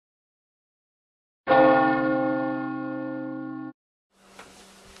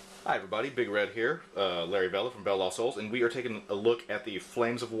Hi everybody, Big Red here, Larry Vella from Bell Lost Souls, and we are taking a look at the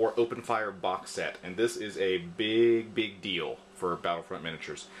Flames of War Open Fire box set, and this is a big deal for Battlefront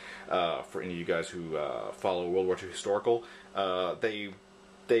miniatures. For any of you guys who follow World War II historical,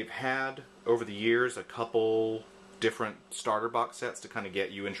 they've had over the years a couple different starter box sets to kind of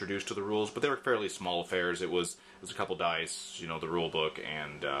get you introduced to the rules, but they were fairly small affairs. It was a couple dice, you know, the rule book,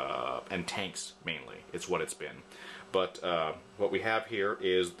 and tanks mainly. It's what it's been. But what we have here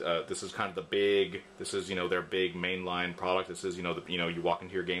is this is kind of the big. This is, you know, their big mainline product. This is, you know, you walk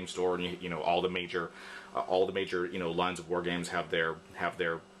into your game store and you know all the major you know lines of war games have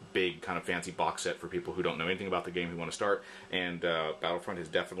their big kind of fancy box set for people who don't know anything about the game who want to start. And Battlefront has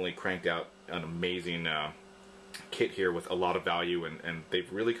definitely cranked out an amazing kit here with a lot of value, and they've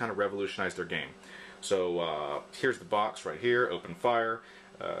really kind of revolutionized their game. So here's the box right here, Open Fire.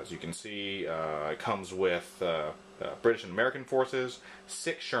 As you can see, it comes with British and American forces,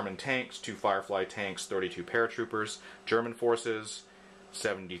 6 Sherman tanks, 2 Firefly tanks, 32 paratroopers, German forces,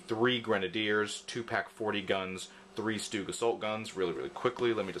 73 grenadiers, 2 PaK-40 guns, 3 Stug assault guns. Really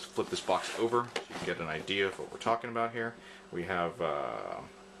quickly, let me just flip this box over so you can get an idea of what we're talking about here. We have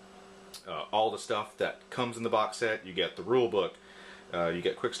all the stuff that comes in the box set. You get the rule book, you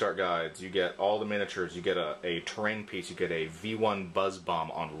get quick start guides, you get all the miniatures, you get a terrain piece, you get a V1 buzz bomb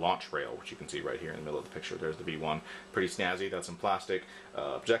on launch rail, which you can see right here in the middle of the picture. There's the V1. Pretty snazzy. That's in plastic.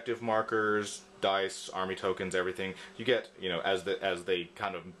 Objective markers, dice, army tokens, everything. You get, you know, as they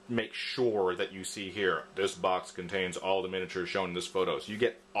kind of make sure that you see here, this box contains all the miniatures shown in this photo. So you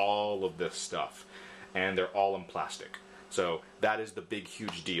get all of this stuff, and they're all in plastic. So that is the big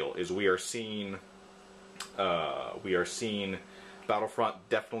huge deal, is we are seeing Battlefront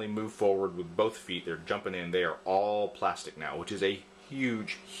definitely move forward with both feet. They're jumping in. They are all plastic now, which is a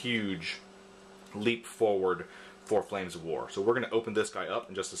huge leap forward for Flames of War. So we're going to open this guy up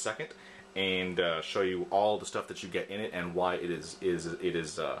in just a second and show you all the stuff that you get in it and why it is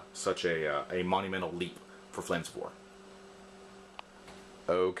such a monumental leap for Flames of War.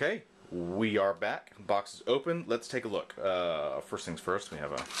 Okay, we are back. The box is open. Let's take a look. First things first, we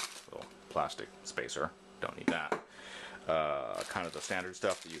have a little plastic spacer. Don't need that. Kind of the standard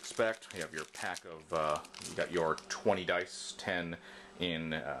stuff that you expect. You have your pack of, you got your 20 dice, 10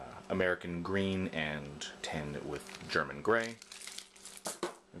 in American green and 10 with German gray.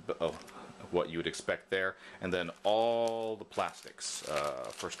 What you would expect there. And then all the plastics.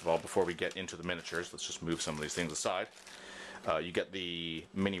 First of all, before we get into the miniatures, let's just move some of these things aside. You get the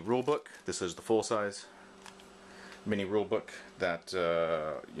mini rulebook. This is the full size mini rulebook that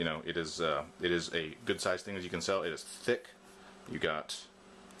you know, it is a good size thing as you can tell. It is thick.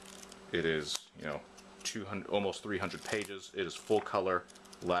 It is, you know, 200, almost 300 pages. It is full color,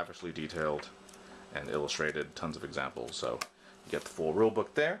 lavishly detailed and illustrated, tons of examples. So you get the full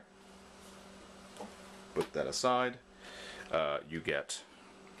rulebook there. Put that aside. You get,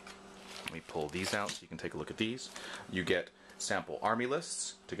 let me pull these out so you can take a look at these. You get sample army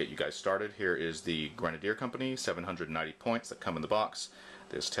lists to get you guys started. Here is the Grenadier Company, 790 points that come in the box.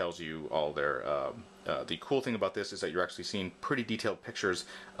 This tells you all their, the cool thing about this is that you're actually seeing pretty detailed pictures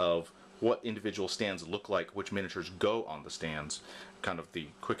of what individual stands look like, which miniatures go on the stands. Kind of the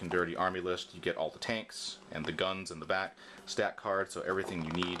quick and dirty army list. You get all the tanks and the guns in the back, stat cards, so everything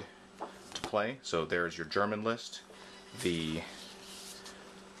you need to play. So there's your German list. The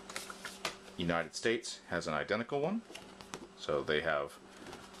United States has an identical one. So they have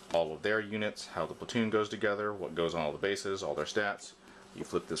all of their units, how the platoon goes together, what goes on all the bases, all their stats. You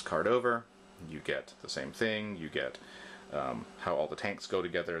flip this card over, you get the same thing. You get how all the tanks go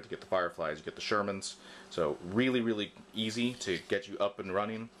together. To get the Fireflies, you get the Shermans. So really easy to get you up and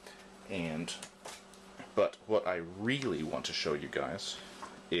running. But what I really want to show you guys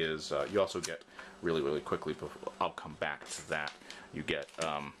is you also get really quickly. I'll come back to that. You get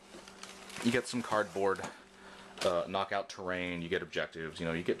some cardboard. Knockout terrain, you get objectives, you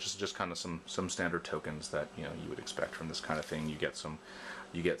know, you get just kind of some standard tokens that, you know, you would expect from this kind of thing. You get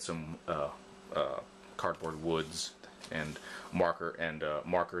some cardboard woods and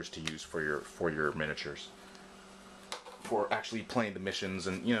markers to use for your miniatures for actually playing the missions,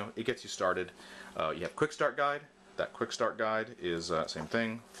 and you know, it gets you started. You have quick start guide. That quick start guide is same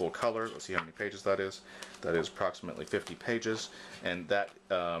thing, full color. Let's see how many pages that is. That is approximately 50 pages, and that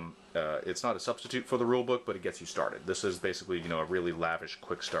it's not a substitute for the rule book, but it gets you started. This is basically, you know, a really lavish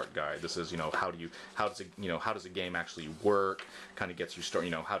quick start guide. This is, you know, how does a game actually work? Kind of gets you start,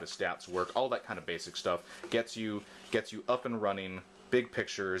 you know, how does stats work? All that kind of basic stuff gets you up and running. Big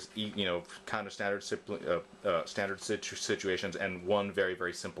pictures, you know, kind of standard situations, and one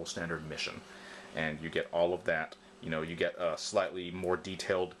very simple standard mission. And you get all of that You know, you get slightly more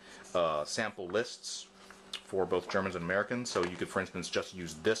detailed sample lists for both Germans and Americans. So you could, for instance, just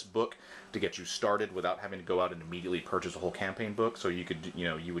use this book to get you started without having to go out and immediately purchase a whole campaign book. So you could, you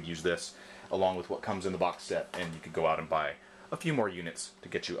know, you would use this along with what comes in the box set, and you could go out and buy a few more units to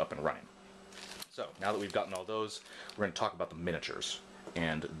get you up and running. So now that we've gotten all those, we're going to talk about the miniatures.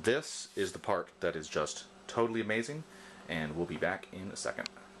 And this is the part that is just totally amazing, and we'll be back in a second.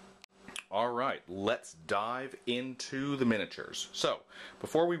 Alright, let's dive into the miniatures. So,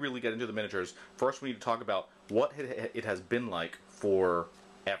 before we really get into the miniatures, first we need to talk about what it has been like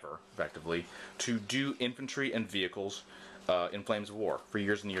forever, effectively, to do infantry and vehicles in Flames of War for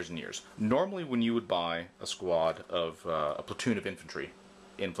years and years and years. Normally when you would buy a squad of a platoon of infantry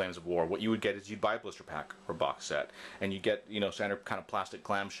in Flames of War, what you would get is you'd buy a blister pack or box set, and you get, you know, standard kind of plastic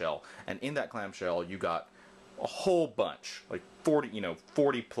clamshell, and in that clamshell you got a whole bunch, like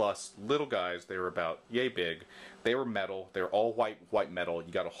 40 plus little guys. They were about yay big. They were metal. They were all white metal.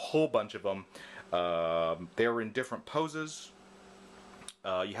 You got a whole bunch of them. They were in different poses.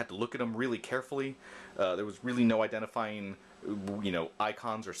 You had to look at them really carefully. There was really no identifying, you know,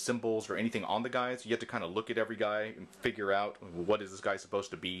 icons or symbols or anything on the guys. You had to kind of look at every guy and figure out what is this guy supposed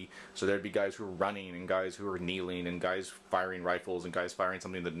to be. So there'd be guys who were running and guys who were kneeling and guys firing rifles and guys firing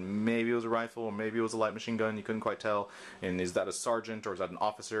something that maybe was a rifle or maybe it was a light machine gun. You couldn't quite tell. And is that a sergeant or is that an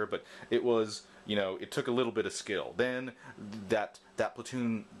officer? But it was, you know, it took a little bit of skill. Then that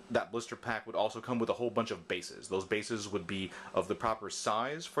platoon, that blister pack would also come with a whole bunch of bases. Those bases would be of the proper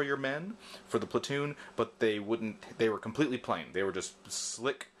size for your men, for the platoon, but they were completely plain. They were just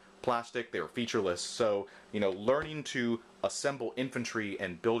slick plastic, they were featureless. So, you know, learning to assemble infantry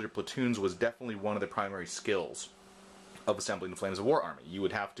and build your platoons was definitely one of the primary skills of assembling the Flames of War army. You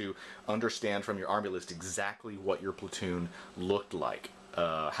would have to understand from your army list exactly what your platoon looked like.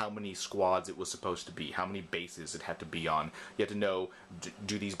 How many squads it was supposed to be, how many bases it had to be on. You had to know,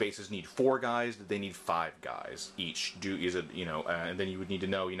 do these bases need 4 guys? Do they need 5 guys each? And then you would need to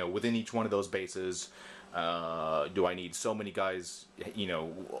know, you know, within each one of those bases, do I need so many guys, you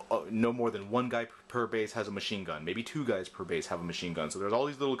know, no more than 1 guy per base has a machine gun, maybe 2 guys per base have a machine gun. So there's all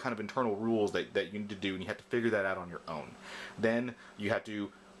these little kind of internal rules that you need to do, and you have to figure that out on your own. Then you have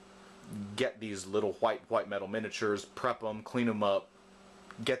to get these little white metal miniatures, prep them, clean them up,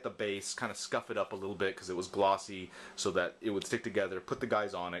 get the base, kind of scuff it up a little bit because it was glossy so that it would stick together, put the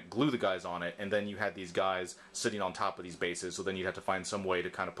guys on it, glue the guys on it, and then you had these guys sitting on top of these bases, so then you'd have to find some way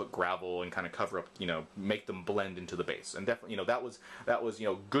to kind of put gravel and kind of cover up, you know, make them blend into the base. And definitely, you know, that was, you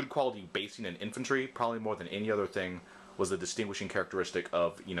know, good quality basing and infantry, probably more than any other thing, was the distinguishing characteristic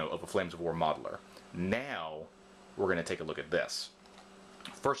of, you know, of a Flames of War modeler. Now, we're going to take a look at this.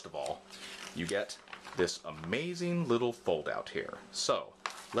 First of all, you get this amazing little fold-out here. So,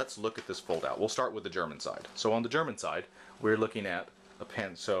 let's look at this fold-out. We'll start with the German side. So on the German side, we're looking at a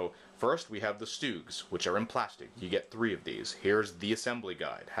pen. So first we have the Stugs, which are in plastic. You get 3 of these. Here's the assembly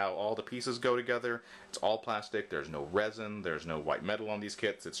guide, how all the pieces go together. It's all plastic. There's no resin. There's no white metal on these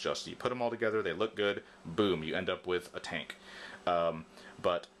kits. It's just you put them all together. They look good. Boom, you end up with a tank.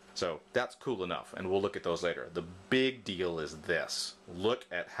 So that's cool enough, and we'll look at those later. The big deal is this. Look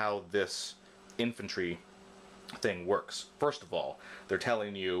at how this infantry thing works. First of all, they're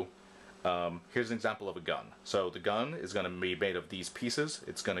telling you, here's an example of a gun. So the gun is going to be made of these pieces.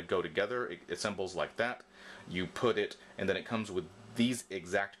 It's going to go together. It assembles like that. You put it, and then it comes with these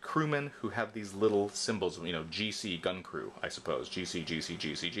exact crewmen who have these little symbols, you know, GC, gun crew, I suppose. GC, GC,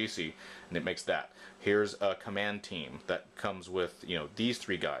 GC, GC, and it makes that. Here's a command team that comes with, you know, these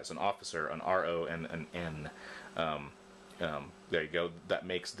 3 guys, an officer, an RO, and an N. There you go. That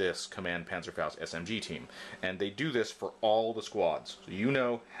makes this Command Panzerfaust SMG team. And they do this for all the squads. So you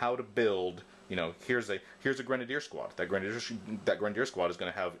know how to build, you know, here's a Grenadier squad. That Grenadier squad is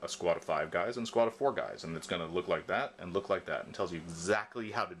going to have a squad of 5 guys and a squad of 4 guys. And it's going to look like that and look like that. And tells you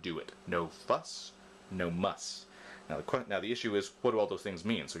exactly how to do it. No fuss, no muss. Now the issue is, what do all those things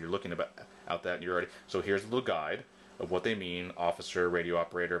mean? So you're looking out that and you're already... So here's a little guide of what they mean: officer, radio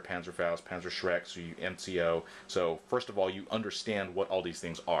operator, Panzerfaust, Panzerschreck, so you MCO. So first of all, you understand what all these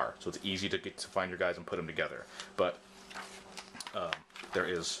things are, so it's easy to get to find your guys and put them together. But there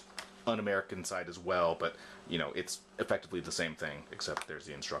is an American side as well, but you know, it's effectively the same thing, except there's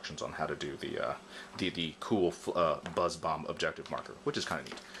the instructions on how to do the cool buzz bomb objective marker, which is kind of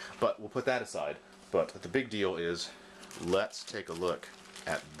neat. But we'll put that aside. But the big deal is, let's take a look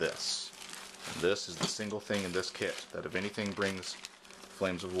at this. And this is the single thing in this kit that, if anything brings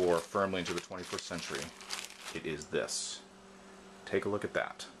Flames of War firmly into the 21st century, it is this. Take a look at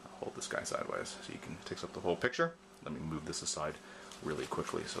that. I'll hold this guy sideways so you can take up the whole picture. Let me move this aside really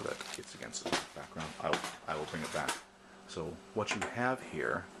quickly so that it's against the background. I will bring it back. So what you have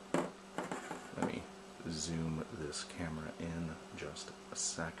here, let me zoom this camera in just a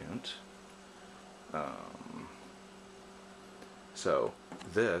second. So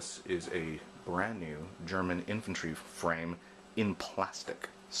this is a brand new German infantry frame in plastic.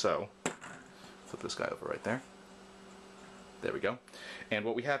 So flip this guy over right there. There we go. And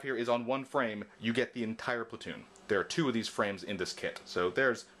what we have here is on one frame, you get the entire platoon. There are 2 of these frames in this kit. So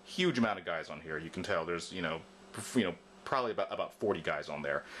there's a huge amount of guys on here. You can tell there's, probably about 40 guys on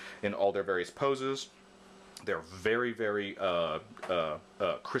there in all their various poses. They're very, very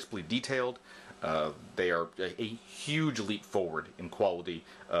crisply detailed. They are a huge leap forward in quality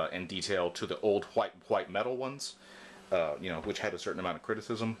and detail to the old white metal ones, which had a certain amount of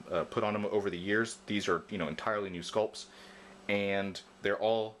criticism put on them over the years. These are, entirely new sculpts, and they're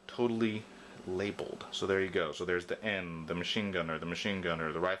all totally labeled. So there you go. So there's the N, the machine gunner,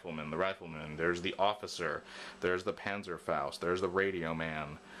 the rifleman, there's the officer, there's the Panzerfaust, there's the radio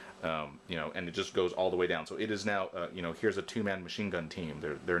man. And it just goes all the way down. So it is now, here's a 2-man machine gun team.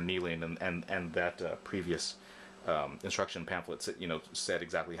 They're kneeling, and that previous instruction pamphlet, said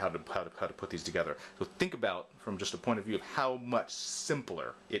exactly how to put these together. So think about from just a point of view of how much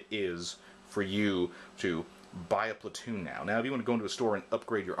simpler it is for you to buy a platoon now. Now, if you want to go into a store and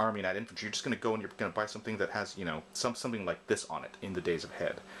upgrade your army and add infantry, you're just going to go and you're going to buy something that has, something like this on it in the days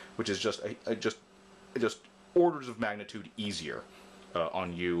ahead, which is just just orders of magnitude easier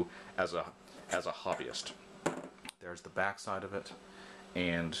on you as a hobbyist. There's the back side of it,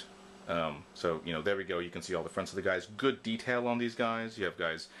 and so there we go. You can see all the fronts of the guys. Good detail on these guys. You have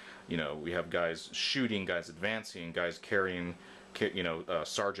guys, we have guys shooting, guys advancing, guys carrying,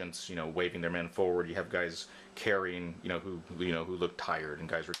 sergeants, waving their men forward. You have guys carrying, who look tired, and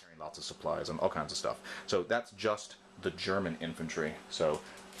guys are carrying lots of supplies and all kinds of stuff. So that's just the German infantry. So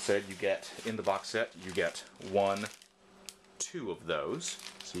said you get in the box set, you get 2 of those.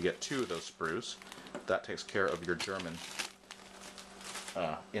 So you get 2 of those sprues. That takes care of your German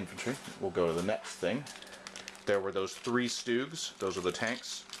infantry. We'll go to the next thing. There were those 3 Stugs. Those are the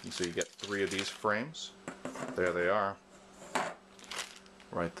tanks. And so you get 3 of these frames. There they are.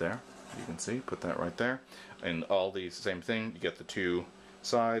 Right there. You can see. Put that right there. And all these, same thing. You get the 2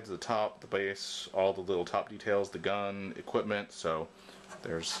 sides, the top, the base, all the little top details, the gun, equipment. So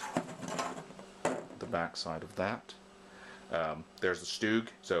there's the back side of that. There's the Stug,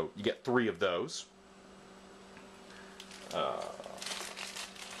 so you get 3 of those.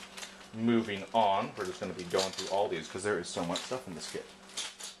 Moving on, we're just going to be going through all these because there is so much stuff in this kit.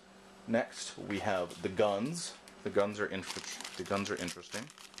 Next, we have the guns. The guns are interesting.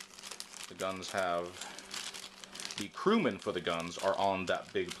 The guns have the crewmen for the guns are on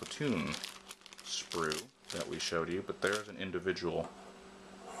that big platoon sprue that we showed you, but there's an individual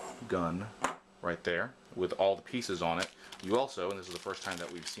gun right there with all the pieces on it. You also, and this is the first time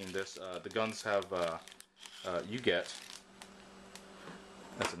that we've seen this, the guns have, you get,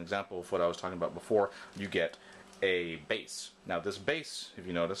 that's an example of what I was talking about before, you get a base. Now this base, if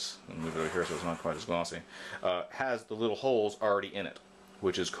you notice, let me move it over here so it's not quite as glossy, has the little holes already in it,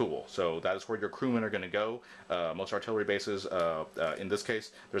 which is cool. So that is where your crewmen are going to go. Most artillery bases, in this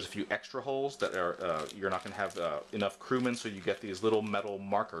case, there's a few extra holes that are, you're not going to have enough crewmen, so you get these little metal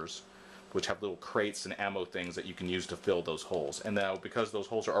markers which have little crates and ammo things that you can use to fill those holes. And now, because those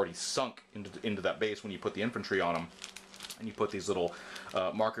holes are already sunk into that base when you put the infantry on them, and you put these little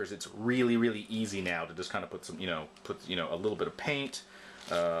markers, it's really, really easy now to just kind of put some, a little bit of paint,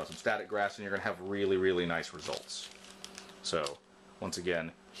 some static grass, and you're going to have really, really nice results. So, once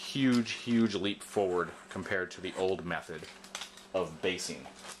again, huge, huge leap forward compared to the old method of basing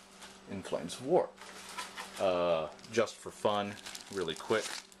in Flames of War. Just for fun, really quick,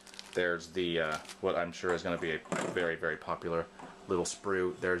 there's the, what I'm sure is going to be a very, very popular little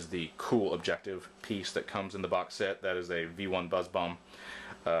sprue. There's the cool objective piece that comes in the box set. That is a V1 buzz bomb,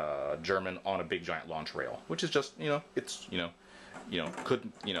 German on a big giant launch rail, which is just, it's,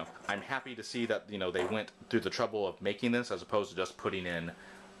 I'm happy to see that, they went through the trouble of making this as opposed to just putting in,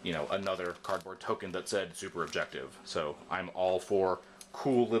 another cardboard token that said super objective. So I'm all for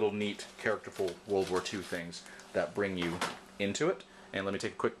cool little neat characterful World War II things that bring you into it. And let me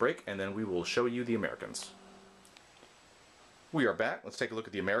take a quick break, and then we will show you the Americans. We are back. Let's take a look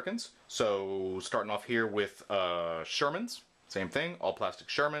at the Americans. So, starting off here with Shermans. Same thing, all plastic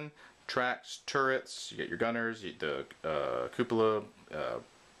Sherman. Tracks, turrets, you get your gunners, the cupola,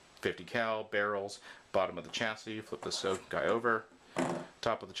 50 cal, barrels, bottom of the chassis, flip this guy over.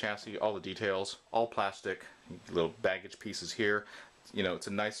 Top of the chassis, all the details, all plastic, little baggage pieces here. It's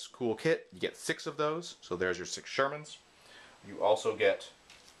a nice, cool kit. You get 6 of those, so there's your 6 Shermans. You also get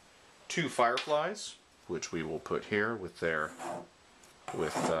 2 Fireflies, which we will put here with their,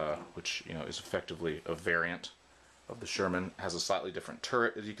 which is effectively a variant of the Sherman. It has a slightly different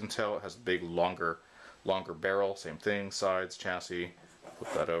turret, as you can tell. It has a big, longer barrel. Same thing, sides, chassis.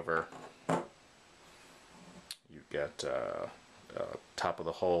 Flip that over. You get top of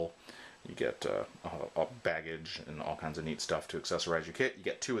the hull. You get baggage and all kinds of neat stuff to accessorize your kit. You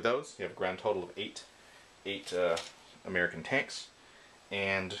get 2 of those. You have a grand total of 8 American tanks.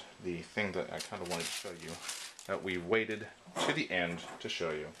 And the thing that I kind of wanted to show you, that we waited to the end to show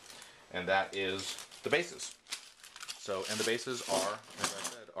you, and that is the bases. So, and the bases are, as I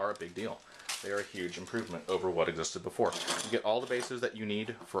said, are a big deal. They are a huge improvement over what existed before. You get all the bases that you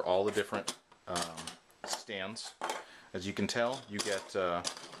need for all the different stands. As you can tell, you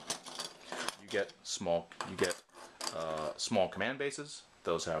get small command bases.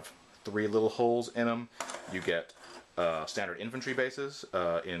 Those have 3 little holes in them. You get standard infantry bases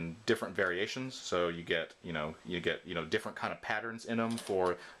in different variations. So you get different kind of patterns in them.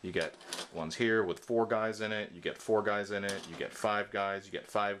 You get ones here with 4 guys in it. You get 4 guys in it. You get 5 guys. You get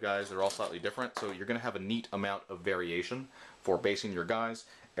 5 guys. They're all slightly different. So you're going to have a neat amount of variation for basing your guys.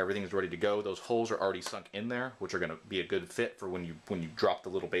 Everything is ready to go. Those holes are already sunk in there, which are going to be a good fit for when you drop the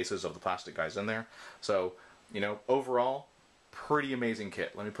little bases of the plastic guys in there. So, overall, pretty amazing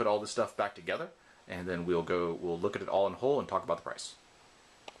kit. Let me put all this stuff back together, and then we'll look at it all in whole and talk about the price.